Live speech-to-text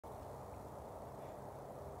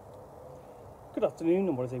Good afternoon,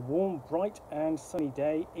 and what is a warm, bright and sunny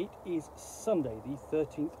day. It is Sunday the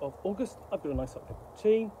 13th of August. I've got a nice hot cup of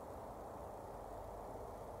tea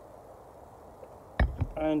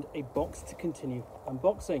and a box to continue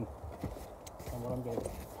unboxing. And what I'm going to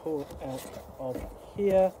pull out of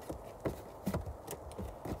here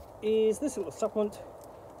is this little supplement,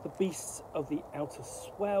 The Beasts of the Outer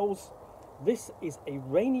Swells. This is a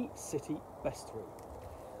Rainy City Bestiary.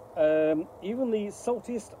 Even the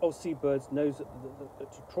saltiest of seabirds knows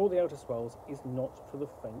that to trawl the Outer Swells is not for the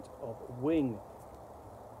faint of wing.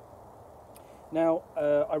 Now,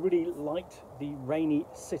 I really liked the Rainy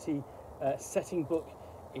City setting book.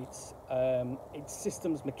 It's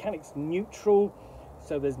systems mechanics neutral,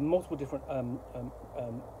 so there's multiple different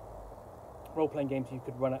role-playing games you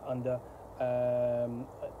could run it under.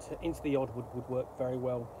 Into the Odd would work very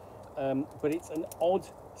well. But it's an odd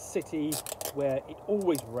city where it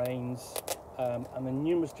always rains, and there are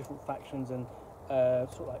numerous different factions and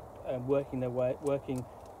sort of like working at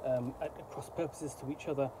cross purposes to each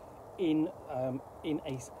other in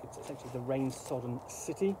it's essentially the rain sodden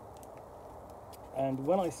city. And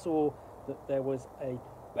when I saw that there was a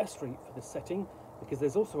bestiary for the setting, because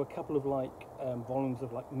there's also a couple of volumes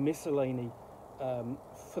of miscellany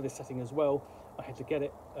for this setting as well, I had to get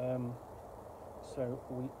it. So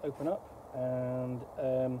we open up, and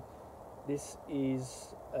this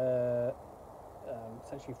is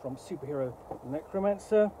essentially from Superhero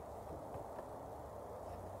Necromancer,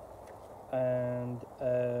 and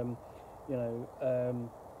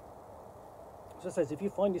so it says, if you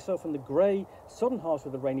find yourself in the grey, sodden heart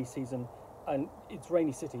of the rainy season, and it's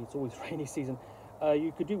Rainy City, it's always rainy season,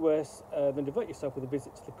 you could do worse than divert yourself with a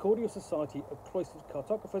visit to the Cordial Society of Cloistered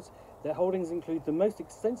Cartographers. Their holdings include the most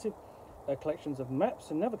extensive collections of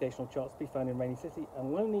maps and navigational charts to be found in Rainy City,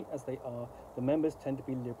 and lonely as they are, the members tend to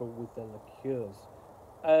be liberal with their liqueurs.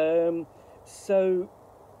 So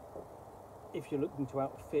if you're looking to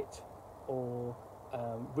outfit or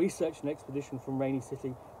research an expedition from Rainy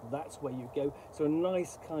City, that's where you go. So a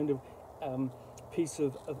nice kind of piece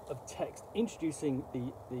of text introducing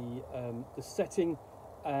the setting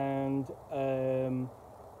and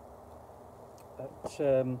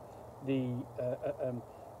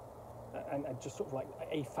and just sort of like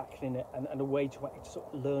a fact in it, and a way to actually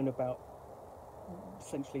sort of learn about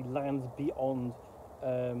essentially lands beyond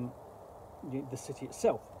the city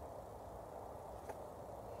itself.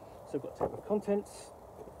 So we've got table of contents,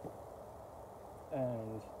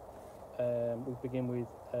 and we'll begin with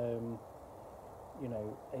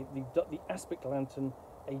the aspect lantern,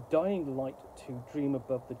 a dying light to dream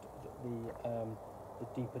above the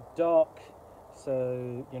deeper dark.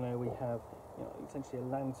 So we have essentially a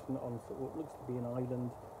lantern on what looks to be an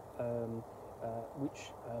island,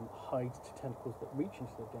 which hides tentacles that reach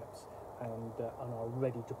into the depths and are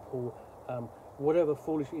ready to pull whatever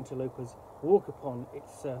foolish interlopers walk upon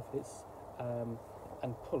its surface and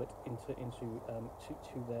pull it into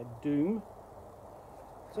their doom.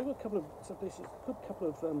 So I've got a couple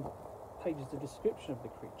of pages of description of the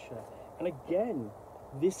creature, and again,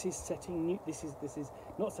 this is this is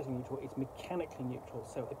not setting neutral; it's mechanically neutral.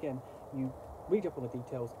 So again, you read up on the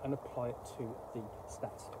details and apply it to the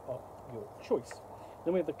stats of your choice.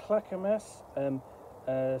 Then we have the Clackamas.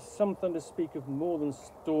 Some thunders speak of northern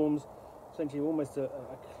storms, essentially almost a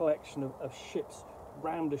collection of ships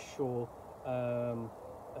rammed ashore and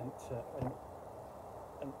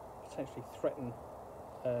potentially threaten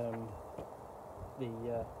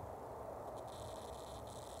the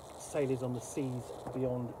sailors on the seas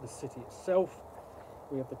beyond the city itself.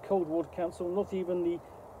 We have the Cold Water Council. Not even the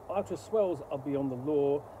Outer Swells are beyond the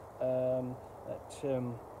law. A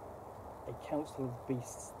council of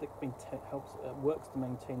beasts that works to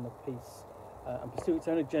maintain the peace and pursue its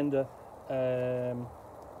own agenda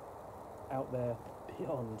out there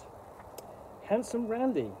beyond. Handsome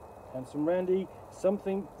Randy,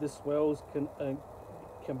 something the Swells can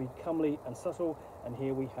be comely and subtle, and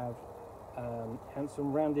here we have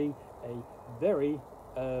Handsome Randy, a very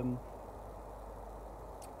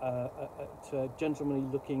gentlemanly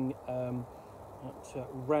looking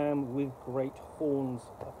ram with great horns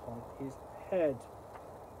upon his head.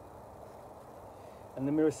 And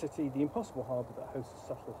the Mirror City, the impossible harbour that hosts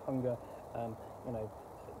subtle hunger,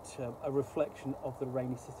 a reflection of the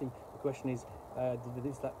Rainy City. The question is,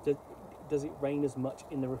 does it rain as much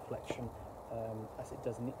in the reflection as it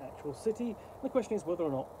does in the actual city? And the question is whether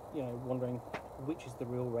or not, wondering which is the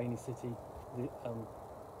real Rainy City,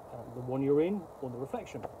 the one you're in or the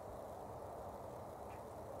reflection.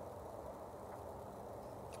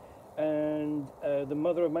 And the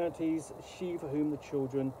mother of manatees, she for whom the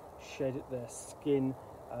children shed their skin,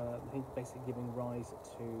 I think basically giving rise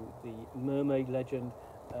to the mermaid legend,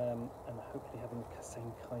 and hopefully having the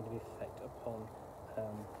same kind of effect upon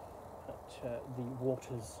the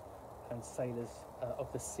waters and sailors of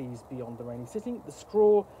the seas beyond the Rainy City. The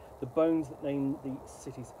straw, the bones that name the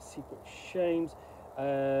city's secret shames,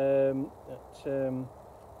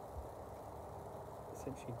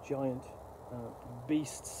 essentially giant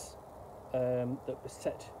beasts that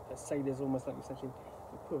beset sailors, almost like essentially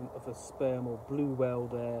the equivalent of a sperm or blue whale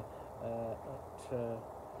there,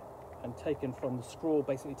 and taken from the straw,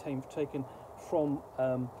 basically taken from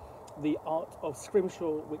the art of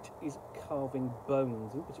scrimshaw, which is carving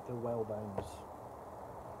bones, in particular whale bones.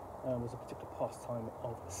 Was a particular pastime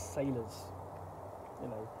of sailors,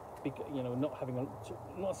 not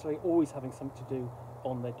necessarily always having something to do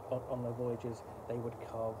on their voyages. They would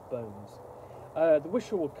carve bones. The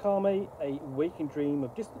Wishful Kame, a waking dream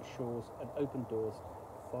of distant shores and open doors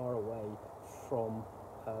far away from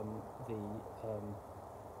the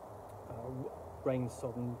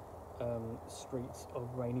rain-sodden streets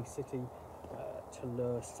of Rainy City, to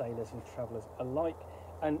lure sailors and travellers alike,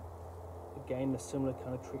 and again a similar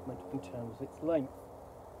kind of treatment in terms of its length.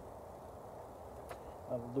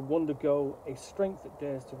 The Wonder Goal, a strength that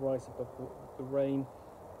dares to rise above the rain,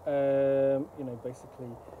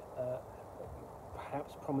 basically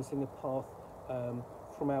perhaps promising a path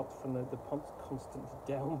from the constant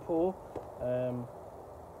downpour. And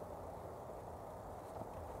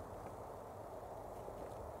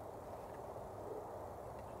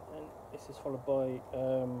this is followed by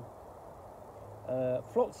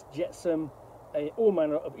Flots Jetsam, all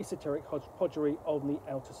manner of esoteric hodgery on the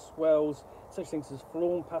Outer Swells, such things as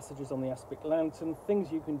forlorn passages on the Aspic Lantern,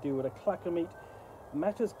 things you can do at a clackermeet,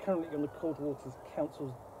 matters currently on the Cold Waters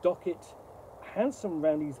Council's docket, handsome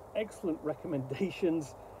roundies, excellent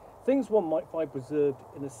recommendations, things one might find preserved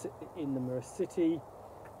in the Mirror City.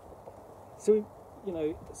 So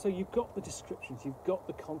so you've got the descriptions, you've got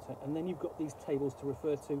the content, and then you've got these tables to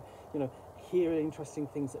refer to. Here are interesting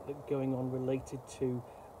things that are going on related to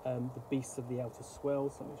the beasts of the Outer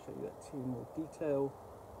Swells. Let me show you that too in more detail.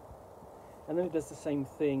 And then it does the same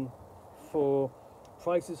thing for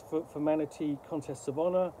prizes for manatee contests of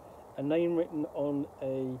honour, a name written on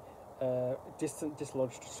a distant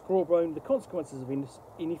dislodged scrawbone, the consequences of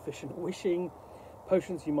inefficient wishing,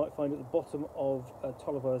 potions you might find at the bottom of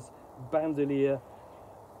Tolliver's bandolier,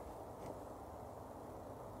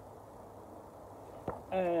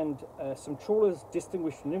 and some trawlers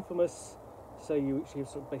distinguished and infamous. So you actually have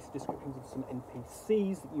sort of basic descriptions of some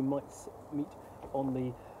NPCs that you might meet on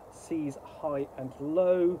the seas high and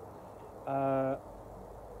low.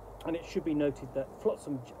 And it should be noted that Flots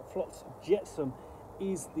Jetsam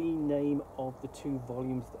is the name of the two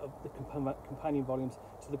volumes, of the companion volumes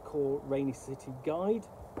to the core Rainy City guide.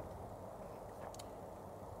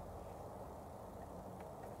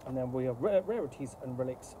 And then we have rarities and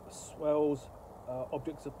relics, swells,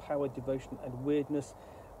 objects of power, devotion, and weirdness.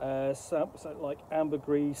 So like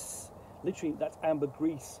ambergris, literally that's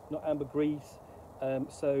ambergris, not ambergris.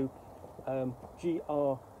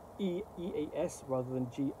 Greeas rather than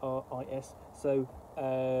GRIS. So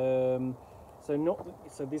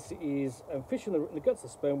this is fish in the guts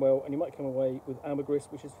of sperm whale, and you might come away with ambergris,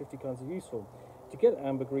 which is 50 kinds of useful. To get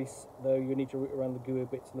ambergris, though, you need to root around the gooey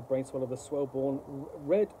bits in the brain swell of a swell-born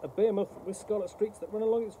red, a behemoth with scarlet streaks that run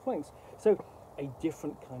along its flanks. So a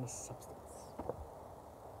different kind of substance.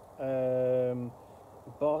 The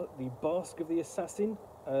Basque of the Assassin,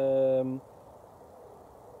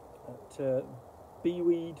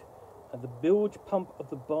 Beeweed, and the bilge pump of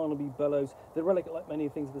the Barnaby bellows. The relic, like many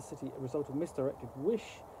things of the city, a result of misdirected wish.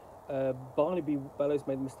 Barnaby bellows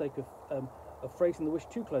made the mistake of phrasing the wish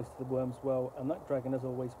too close to the worm's well, and that dragon, as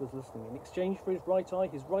always, was listening. In exchange for his right eye,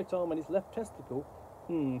 his right arm, and his left testicle,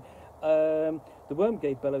 the worm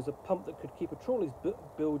gave Bellows a pump that could keep a trawler's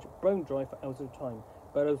bilge bone dry for hours at a time.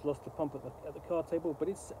 Bellows lost the pump at the card table, but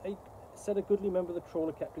it said a goodly member of the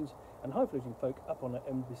trawler captains and high-floating folk up on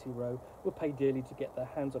Embassy Row were paid dearly to get their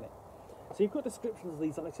hands on it. So you've got descriptions of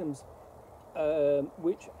these items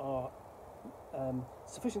which are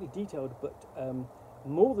sufficiently detailed, but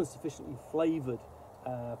more than sufficiently flavoured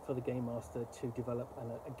for the Game Master to develop,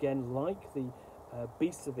 and again, like the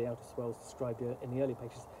Beasts of the Outer Swells described in the early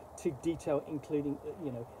pages, to detail, including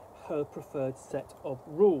her preferred set of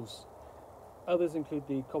rules. Others include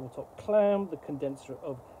the Cobbletop Clam, the Condenser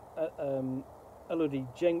of Elodie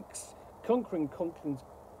Jenks, Conquering Conch,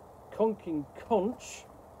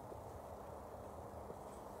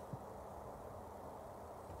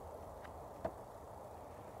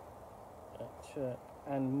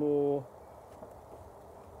 and more.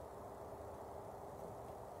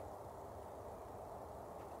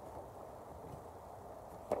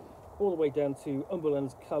 all the way down to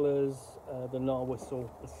Umberland's colours, the Nar whistle,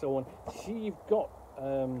 and so on. So you've got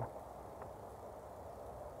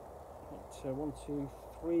 1, 2,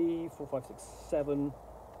 3, 4, 5, 6, 7,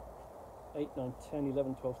 8, 9, 10,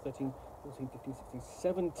 11, 12, 13, 14, 15, 16,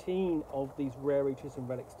 17 of these rarities and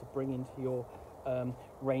relics to bring into your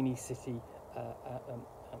Rainy City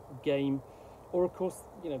game, or of course,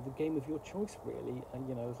 you know, the game of your choice, really. And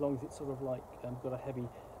you know, as long as it's sort of like got a heavy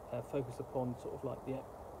focus upon sort of like the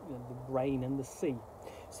rain and the sea.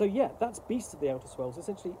 So yeah, that's Beasts of the Outer Swells.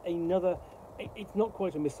 Essentially, another. It's not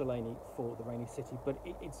quite a miscellany for the Rainy City, but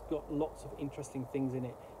it's got lots of interesting things in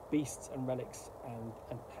it, beasts and relics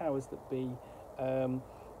and powers that be,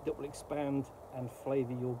 that will expand and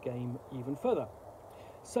flavour your game even further.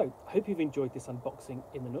 So, I hope you've enjoyed this unboxing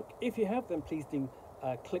in the Nook. If you have, then please do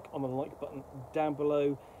click on the like button down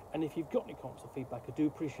below. And if you've got any comments or feedback, I do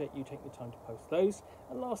appreciate you taking the time to post those.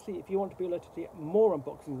 And lastly, if you want to be alerted to get more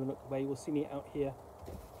unboxings in the Nook, where you will see me out here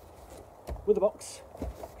with a box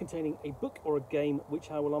containing a book or a game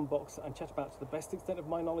which I will unbox and chat about to the best extent of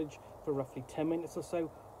my knowledge for roughly 10 minutes or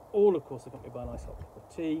so, all of course accompanied by a nice hot cup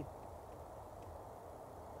of tea.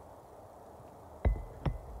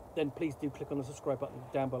 Then please do click on the subscribe button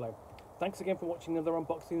down below. Thanks again for watching another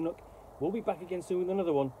unboxing of Nook. We'll be back again soon with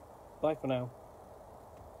another one. Bye for now.